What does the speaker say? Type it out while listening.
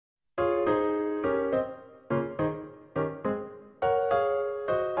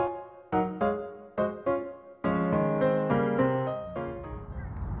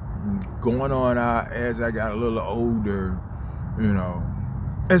going on as I got a little older, you know.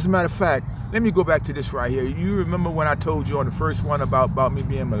 As a matter of fact, let me go back to this right here. You remember when I told you on the first one about me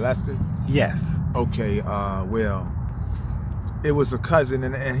being molested? Yes. Okay, well, it was a cousin,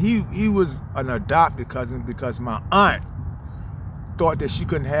 and he was an adopted cousin because my aunt thought that she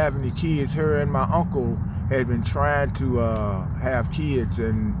couldn't have any kids. Her and my uncle had been trying to have kids,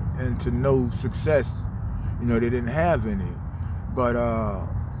 and to no success. You know, they didn't have any. But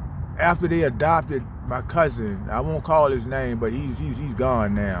after they adopted my cousin, I won't call his name, but he's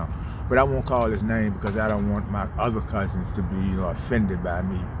gone now. But I won't call his name because I don't want my other cousins to be, you know, offended by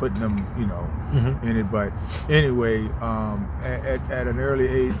me putting them, you know, in it. But anyway, at an early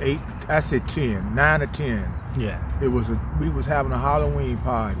age, 9 or 10. Yeah. We was having a Halloween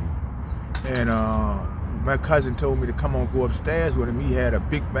party, and my cousin told me to come on, go upstairs with him. He had a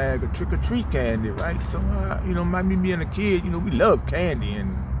big bag of trick-or-treat candy, right? So, you know, me being a kid, you know, we love candy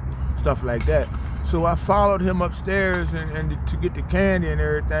and stuff like that. So I followed him upstairs and to get the candy and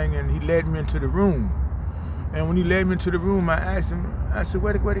everything, and he led me into the room. And when he led me into the room, I asked him, I said,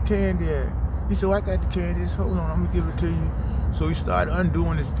 where the candy at? He said, well, I got the candy. Just hold on, I'm gonna give it to you. So he started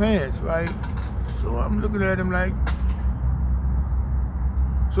undoing his pants, right? So I'm looking at him like,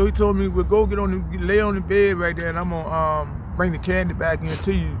 so he told me, well, go lay on the bed right there, and I'm gonna bring the candy back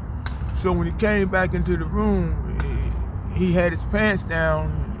into you. So when he came back into the room, he had his pants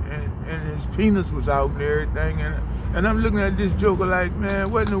down, and his penis was out and everything, and I'm looking at this joker like,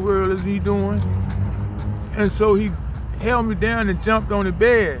 man, what in the world is he doing? And so he held me down and jumped on the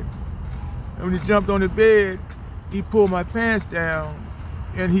bed. And when he jumped on the bed, he pulled my pants down,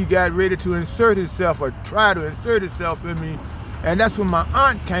 and he got ready to insert himself or try to insert himself in me. And that's when my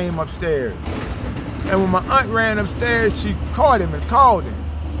aunt came upstairs. And when my aunt ran upstairs, she caught him and called him.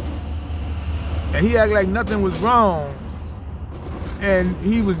 And he acted like nothing was wrong. And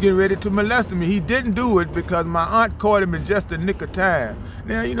he was getting ready to molest me. He didn't do it because my aunt caught him in just the nick of time.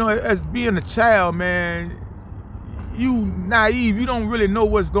 Now, you know, as being a child, man, you naive. You don't really know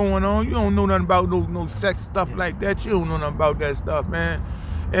what's going on. You don't know nothing about no sex stuff like that. You don't know nothing about that stuff, man.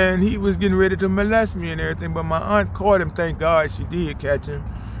 And he was getting ready to molest me and everything, but my aunt caught him. Thank God she did catch him,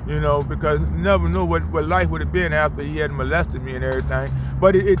 you know, because you never know what life would have been after he had molested me and everything.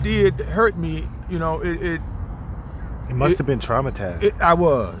 But it did hurt me, you know. It must have been traumatized. I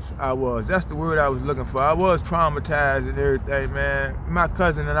was. That's the word I was looking for. I was traumatized and everything, man. My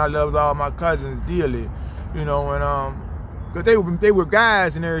cousin, and I loved all my cousins dearly, you know, and because they were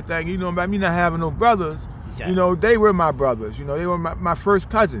guys and everything, you know, about me not having no brothers. Yeah. You know, they were my brothers. You know, they were my first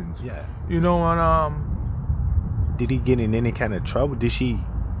cousins. Yeah. You know, and did he get in any kind of trouble? Did she?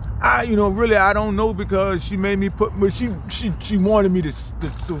 You know, really, I don't know, because she made me but she wanted me to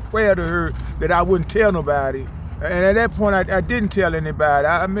swear to her that I wouldn't tell nobody. And at that point, I didn't tell anybody.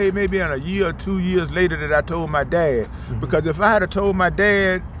 I maybe in a year or 2 years later that I told my dad. Because if I had told my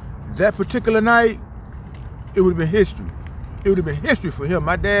dad that particular night, it would have been history. It would have been history for him.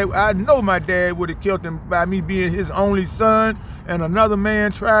 My dad, I know my dad would have killed him by me being his only son, and another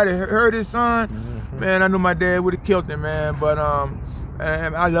man tried to hurt his son. Man, I know my dad would have killed him, man. But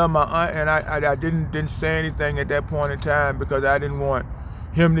and I love my aunt, and I didn't say anything at that point in time because I didn't want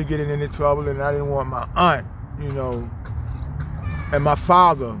him to get in any trouble, and I didn't want my aunt, you know, and my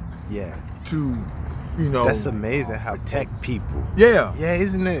father, to, you know. That's amazing how protect people. Yeah. Yeah,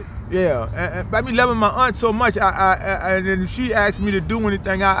 isn't it? Yeah, and by me loving my aunt so much, and if she asked me to do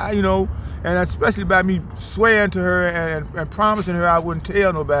anything, you know, and especially by me swearing to her and promising her I wouldn't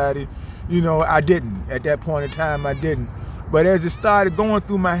tell nobody, you know, I didn't. At that point in time, I didn't. But as it started going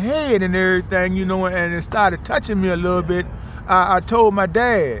through my head and everything, you know, and it started touching me a little bit, I told my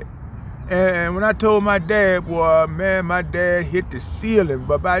dad. And when I told my dad, boy, man, my dad hit the ceiling.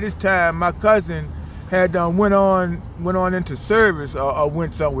 But by this time, my cousin had went on into service or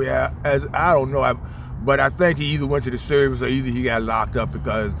went somewhere, as I don't know, but I think he either went to the service or either he got locked up,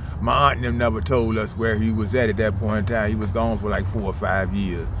 because my aunt and them never told us where he was at that point in time. He was gone for like 4 or 5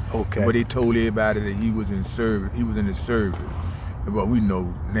 years. Okay. But they told everybody that he was in service. He was in the service. But we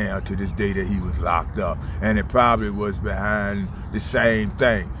know now to this day that he was locked up, and it probably was behind the same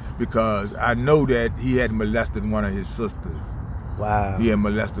thing, because I know that he had molested one of his sisters. Wow. He had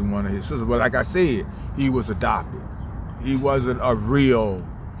molested one of his sisters. But like I said, he was adopted. He wasn't a real,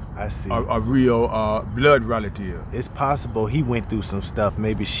 a real blood relative. It's possible he went through some stuff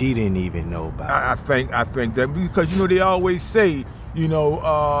maybe she didn't even know about. I think that, because, you know, they always say, you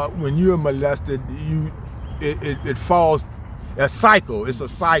know, when you're molested, it falls a cycle. It's a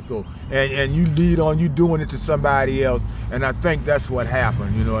cycle, and you lead on. You doing it to somebody else, and I think that's what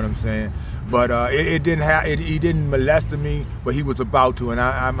happened. You know what I'm saying? But it didn't he didn't molest me, but he was about to, and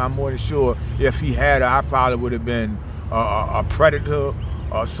I'm more than sure if he had, I probably would have been a predator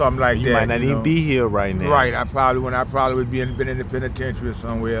or something like that. You might not even be here right now. Right, I probably would been in the penitentiary or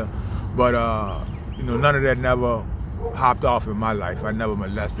somewhere. But you know, none of that never hopped off in my life. I never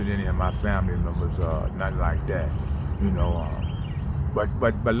molested any of my family members, nothing like that. You know,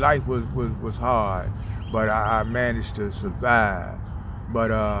 but life was hard. But I managed to survive.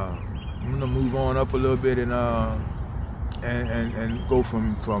 But I'm gonna move on up a little bit and go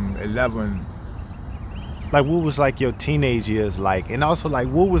from 11. Like, what was like your teenage years like, and also like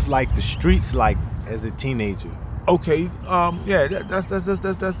what was like the streets like as a teenager? Okay, yeah, that's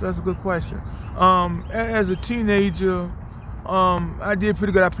a good question. As a teenager, I did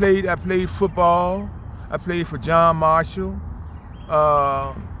pretty good. I played football. I played for John Marshall.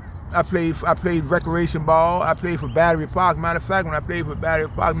 I played recreation ball. I played for Battery Park. Matter of fact, when I played for Battery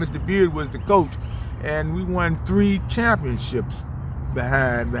Park, Mr. Beard was the coach, and we won 3 championships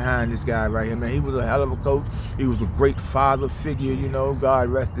behind this guy right here, man. He was a hell of a coach. He was a great father figure, you know. God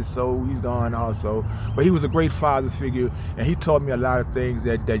rest his soul. He's gone also, but he was a great father figure, and he taught me a lot of things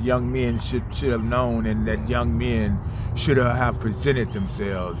that young men should have known, and that young men should have presented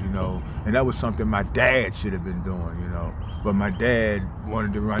themselves, you know. And that was something my dad should have been doing, you know. But my dad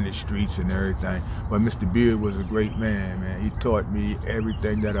wanted to run the streets and everything. But Mr. Beard was a great man, man. He taught me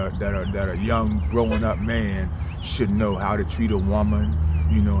everything that a young growing up man should know: how to treat a woman,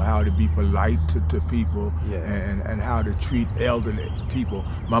 you know, how to be polite to people, yeah, and how to treat elderly people.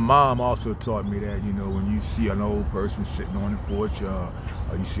 My mom also taught me that, you know, when you see an old person sitting on the porch, or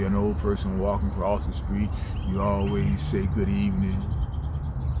you see an old person walking across the street, you always say good evening,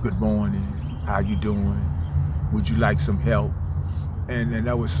 good morning, how you doing? Would you like some help? And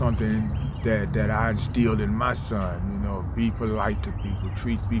that was something that I instilled in my son, you know. Be polite to people,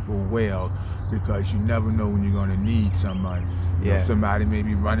 treat people well, because you never know when you're gonna need somebody. You know, somebody may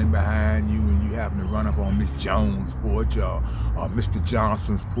be running behind you and you happen to run up on Miss Jones' porch or Mr.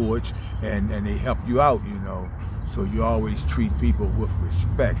 Johnson's porch, and they help you out, you know. So you always treat people with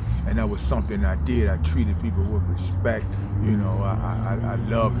respect, and that was something I did. I treated people with respect, you know. I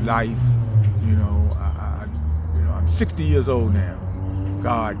love life, you know. I'm 60 years old now.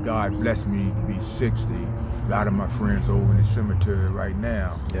 God bless me to be 60. A lot of my friends are over in the cemetery right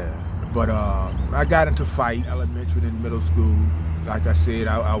now. Yeah. But I got into fights, elementary and middle school. Like I said,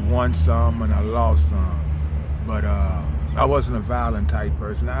 I won some and I lost some. But I wasn't a violent type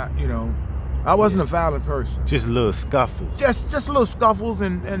person. I wasn't a violent person. Just little scuffles. Just little scuffles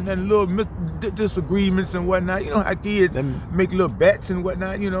and little disagreements and whatnot. You know how kids make little bets and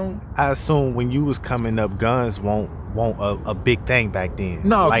whatnot, you know. I assume when you was coming up, guns won't a big thing back then.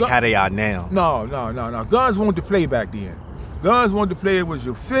 No. Like how they are now. No. Guns weren't to play back then. Guns weren't to play, it was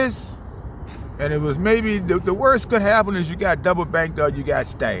your fists. And it was maybe, the worst could happen is you got double banked or you got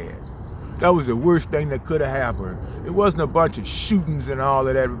stabbed. That was the worst thing that could have happened. It wasn't a bunch of shootings and all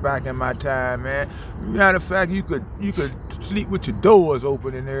of that back in my time, man. Matter of fact, you could sleep with your doors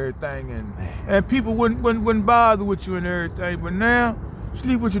open and everything, and people wouldn't bother with you and everything. But now,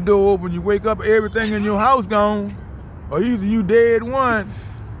 sleep with your door open, you wake up, everything in your house gone, or either you dead one,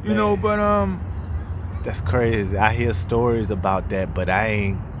 you know. But that's crazy. I hear stories about that, but I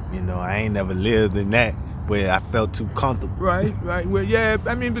ain't never lived in that where I felt too comfortable. Right. Well, yeah.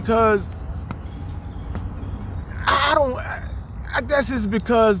 I mean, because I guess it's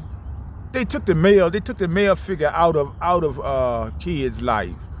because they took the male figure out of kids'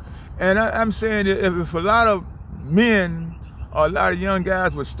 life, and I'm saying that if a lot of men or a lot of young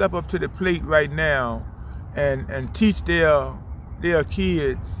guys would step up to the plate right now and teach their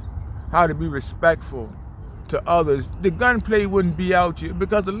kids how to be respectful to others, the gunplay wouldn't be out here.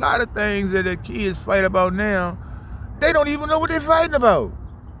 Because a lot of things that the kids fight about now, they don't even know what they're fighting about.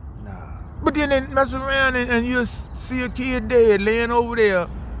 But then they mess around and you'll see a kid dead laying over there.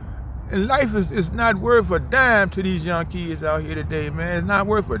 And life is not worth a dime to these young kids out here today, man. It's not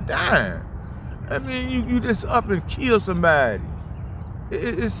worth a dime. I mean, you just up and kill somebody.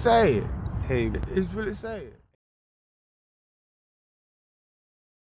 It's sad. Hey, it's really sad.